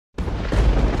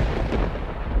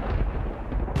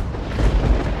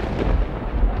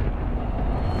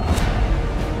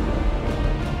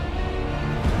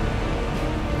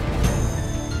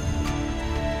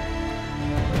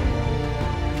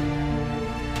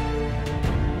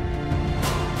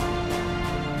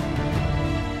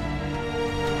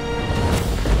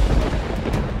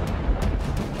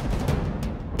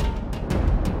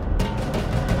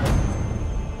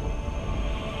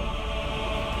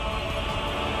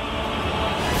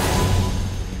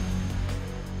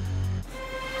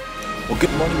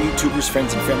Good morning, YouTubers,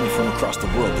 friends, and family from across the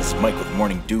world. This is Mike with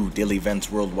Morning Dew, daily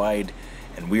events worldwide,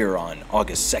 and we are on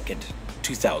August 2nd,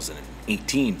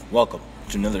 2018. Welcome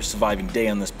to another surviving day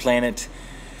on this planet.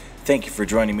 Thank you for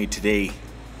joining me today.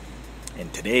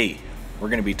 And today, we're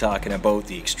going to be talking about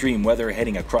the extreme weather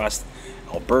heading across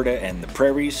Alberta and the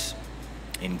prairies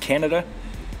in Canada.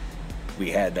 We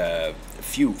had a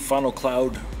few funnel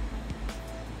cloud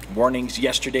warnings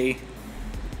yesterday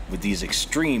with these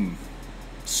extreme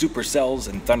supercells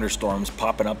and thunderstorms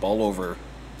popping up all over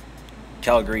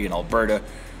Calgary and Alberta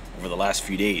over the last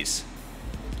few days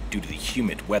due to the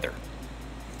humid weather.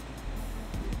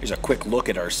 Here's a quick look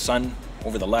at our sun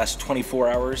over the last 24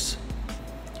 hours.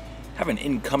 Have an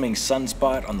incoming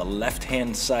sunspot on the left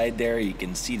hand side there. You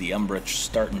can see the umbra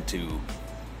starting to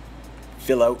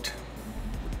fill out,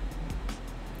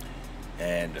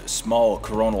 and a small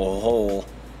coronal hole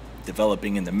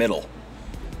developing in the middle.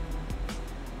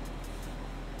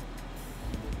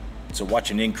 So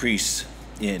watch an increase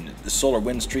in the solar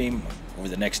wind stream over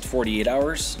the next 48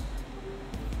 hours.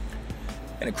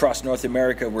 And across North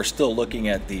America, we're still looking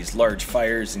at these large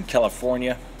fires in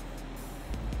California.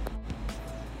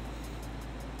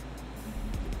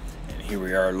 And here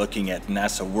we are looking at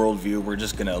NASA Worldview. We're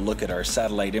just going to look at our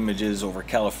satellite images over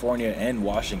California and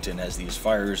Washington as these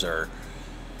fires are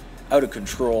out of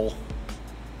control.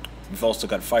 We've also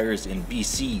got fires in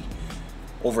BC.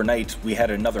 Overnight, we had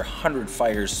another 100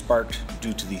 fires sparked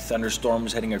due to the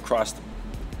thunderstorms heading across the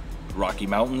Rocky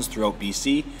Mountains throughout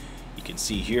BC. You can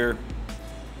see here.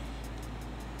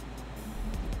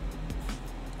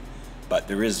 But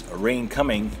there is a rain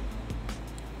coming,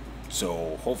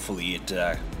 so hopefully it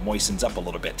moistens up a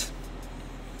little bit.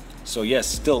 So yes,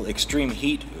 still extreme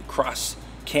heat across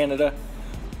Canada,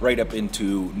 right up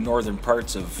into northern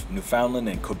parts of Newfoundland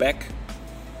and Quebec.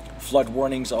 Flood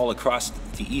warnings all across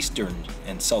the eastern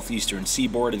and southeastern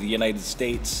seaboard of the United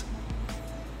States,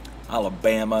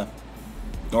 Alabama,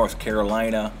 North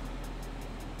Carolina,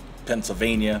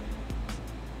 Pennsylvania.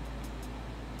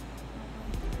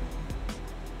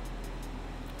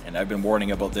 And I've been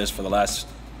warning about this for the last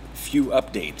few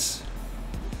updates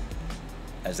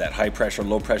as that high pressure,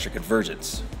 low pressure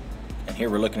convergence. And here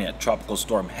we're looking at Tropical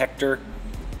Storm Hector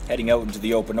heading out into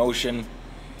the open ocean.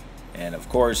 And of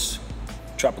course,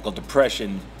 Tropical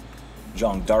Depression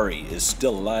D.E.W is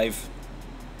still alive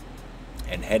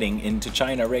and heading into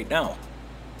China right now,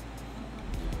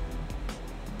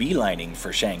 beelining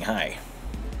for Shanghai.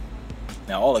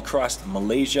 Now all across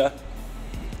Malaysia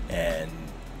and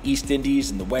East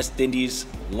Indies and the West Indies,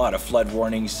 a lot of flood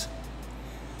warnings,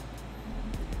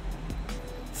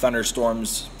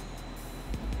 thunderstorms,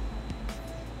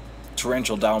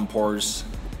 torrential downpours.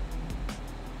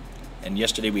 And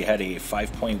yesterday we had a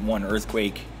 5.1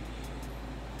 earthquake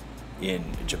in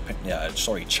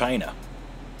China.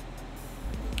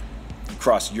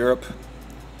 Across Europe,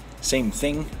 same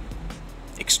thing,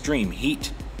 extreme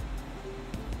heat,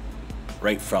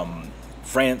 right from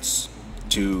France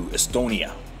to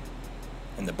Estonia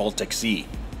in the Baltic Sea.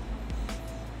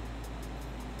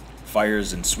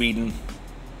 Fires in Sweden.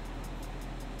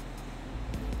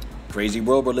 Crazy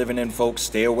world we're living in, folks.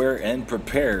 Stay aware and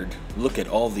prepared. Look at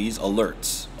all these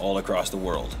alerts all across the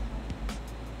world.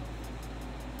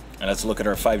 And let's look at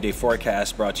our 5-day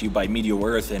forecast brought to you by Meteo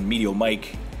Earth and Meteo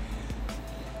Mike.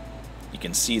 You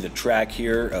can see the track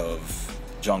here of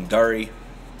D.E.W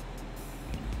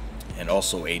and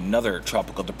also another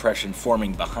tropical depression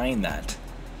forming behind that.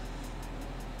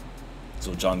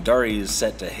 So D.E.W is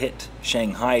set to hit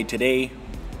Shanghai today,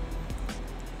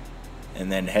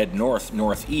 and then head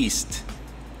northeast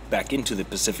back into the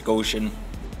Pacific Ocean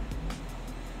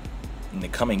in the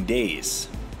coming days.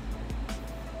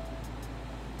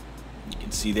 You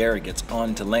can see there it gets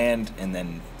onto land and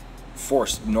then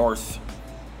forced north.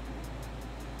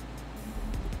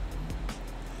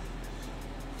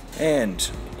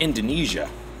 And Indonesia,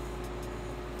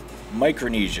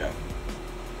 Micronesia,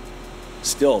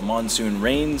 still monsoon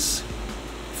rains,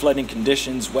 flooding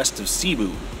conditions west of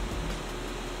Cebu.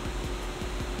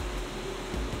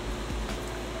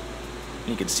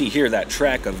 You can see here that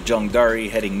track of D.E.W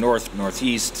heading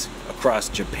northeast across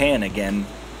Japan again.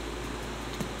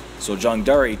 So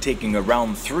D.E.W taking a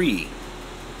round 3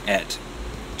 at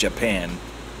Japan.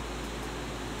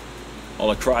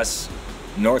 All across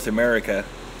North America,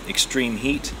 extreme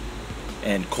heat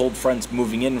and cold fronts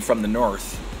moving in from the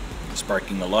north,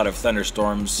 sparking a lot of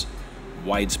thunderstorms,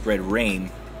 widespread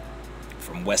rain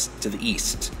from west to the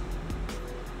east.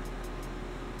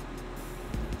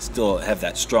 Still have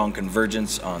that strong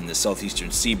convergence on the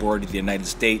southeastern seaboard of the United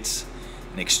States,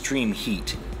 and extreme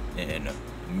heat in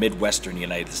midwestern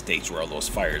United States where all those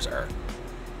fires are.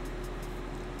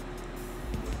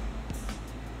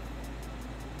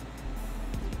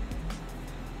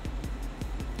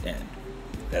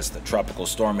 That's the tropical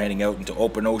storm heading out into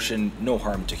open ocean, no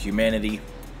harm to humanity.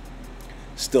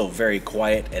 Still very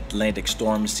quiet Atlantic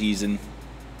storm season.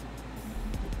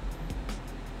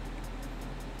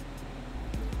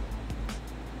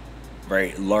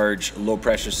 Very large low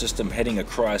pressure system heading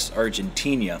across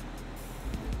Argentina.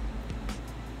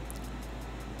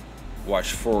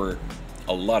 Watch for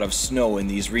a lot of snow in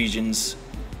these regions,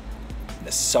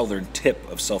 the southern tip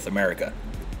of South America.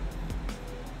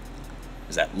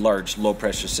 Is that large low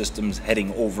pressure systems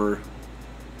heading over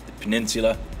the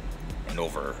peninsula and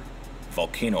over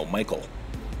Volcano Michael.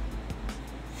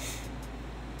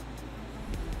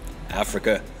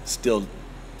 Africa still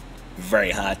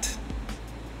very hot.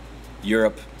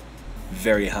 Europe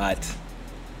very hot.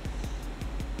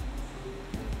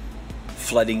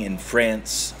 Flooding in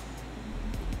France.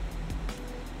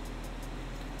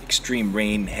 Extreme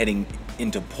rain heading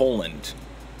into Poland.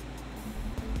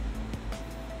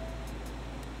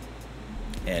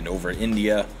 And over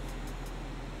India.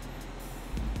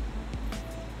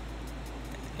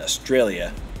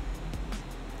 Australia.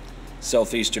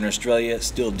 Southeastern Australia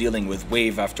still dealing with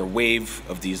wave after wave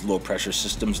of these low pressure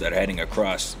systems that are heading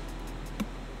across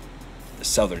the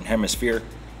southern hemisphere.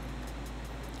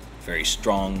 Very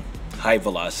strong, high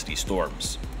velocity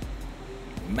storms.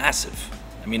 Massive.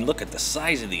 I mean, look at the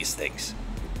size of these things.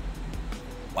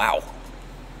 Wow.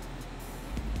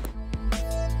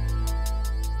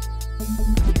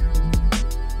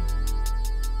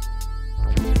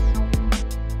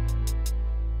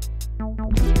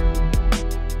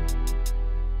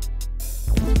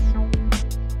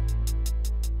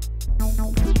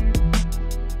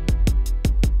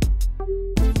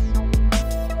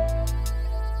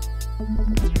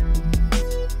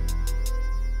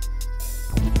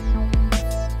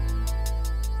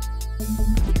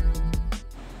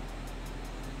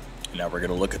 Now we're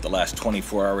going to look at the last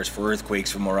 24 hours for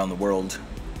earthquakes from around the world.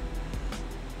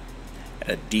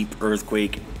 A deep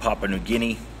earthquake, Papua New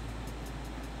Guinea.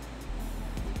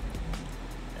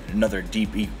 Another deep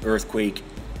earthquake,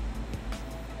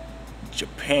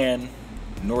 Japan,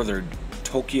 northern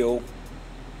Tokyo.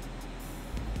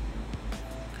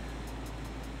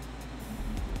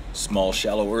 Small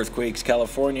shallow earthquakes,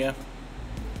 California.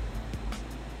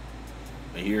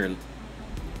 Here,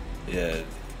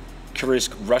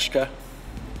 Kursk, Russia.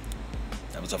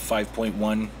 That was a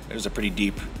 5.1. It was a pretty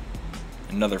deep.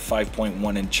 Another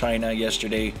 5.1 in China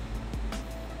yesterday.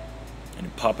 And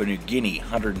in Papua New Guinea,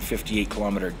 158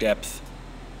 kilometer depth.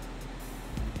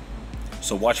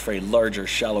 So watch for a larger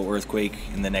shallow earthquake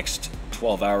in the next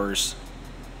 12 hours.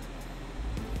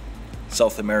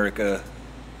 South America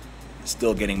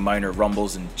still getting minor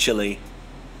rumbles in Chile.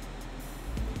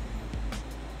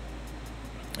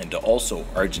 And also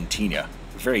Argentina.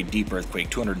 Very deep earthquake,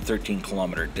 213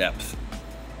 kilometer depth.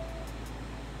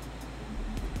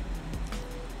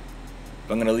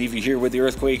 I'm going to leave you here with the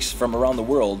earthquakes from around the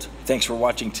world. Thanks for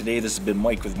watching today. This has been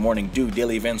Mike with Morning Dew,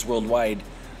 daily events worldwide.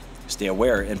 Stay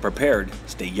aware and prepared,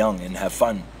 stay young and have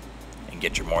fun, and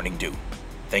get your morning dew.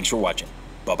 Thanks for watching.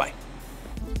 Bye-bye.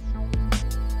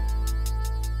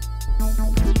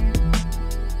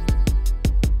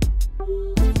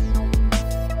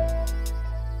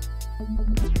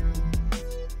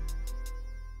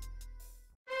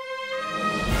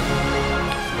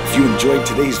 If you enjoyed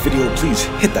today's video, please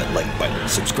hit that like button,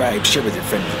 subscribe, share with your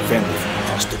friends and family from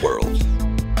across the world.